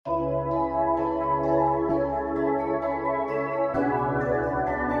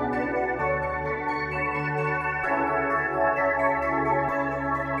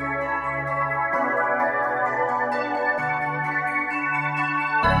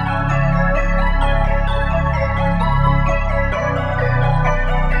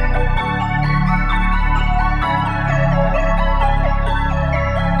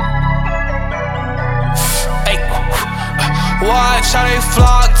Watch how they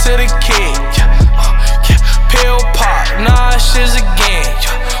flock to the kid. Pill pop, nah, shit's again.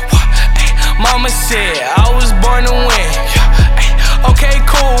 Mama said I was born to win. Okay,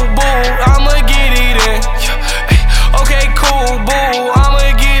 cool, boo, I'ma get it in. Okay, cool, boo, I'ma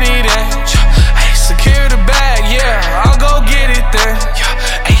get it in. Secure the bag, yeah, I'll go get it then.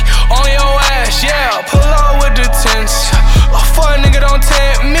 On your ass, yeah, pull out with the tents. Fuck nigga, don't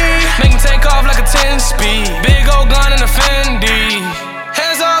tempt me. Make him take off like a 10-speed. Big old gun and a Fendi.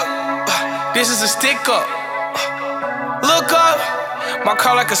 Hands up, this is a stick up. Look up, my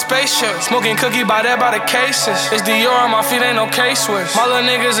car like a spaceship. Smoking cookie by the cases. It's Dior on my feet, ain't no K-Swiss. My little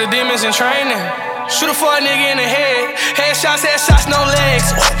niggas are demons in training. Shoot a for a nigga in the head. Headshots, no legs.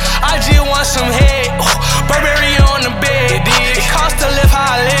 I just want some head. Burberry on the bed. It costs to live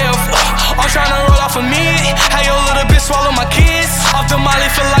how I live. I'm tryna roll off a mid. How your little bitch swallow my kids? Off the molly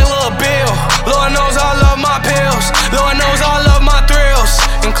feel like Lil' Bill. Lord knows I love my pills. Lord knows I love my thrills.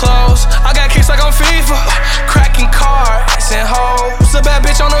 And clothes, I got kicks like I'm FIFA. Cracking cards and hoes. A bad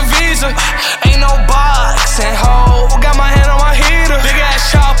bitch on a visa. Ain't no box and hoe. Got my hand on my heater. Big ass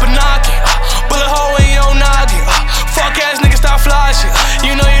chopper knocking. Bullet hole in your noggin. Fuck ass niggas stop flashing.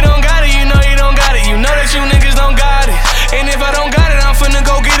 You know you don't got it, you know you don't got it. You know that you niggas don't got it. And if I don't got it, I'm finna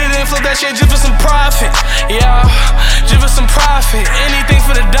go get it and flip that shit just for some profit. Yeah, just for some profit. Anything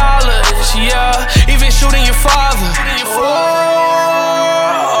for the dollars, yeah. Even shooting your father. Oh,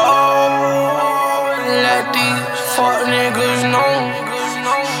 let these fuck niggas know.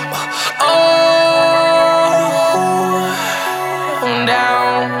 Oh, I'm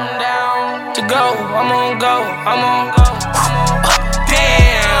down to go. I'm on go. I'm on go.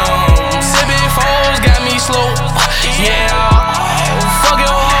 Damn, sipping foes got me slow. Yeah, fuck your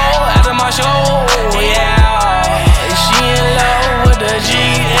hoe after my show. Yeah, she in love with the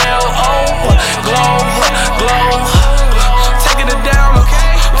GLO. Glow, taking it down.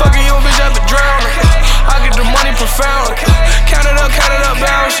 Fucking your bitch up and drown. I get the money profound. Count it up,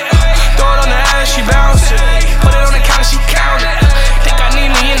 bounce. Throw it on the ass, she bounce. Put it on the counter, she count it. Think I need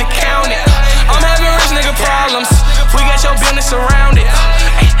me in the county. I'm having rich nigga problems. We got your business surrounded.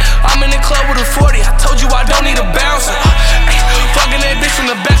 I'm in the club with a 40. I told you I don't need a bouncer. Fucking that bitch from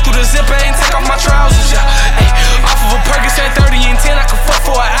the back through the zipper. Ain't take off my trousers. Off of a Percocet 30 and 10. I can fuck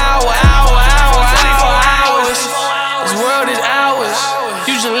for an hour. 24 hours. This world is ours.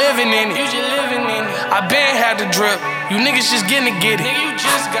 You just living in it. I been had the drip. You niggas just getting it. You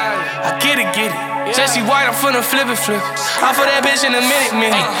just got it. I get it. Jesse White, I'm finna flip it. I for that bitch in a minute.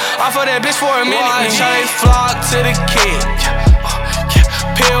 I for that bitch for a minute. Watch how they flock to the kid.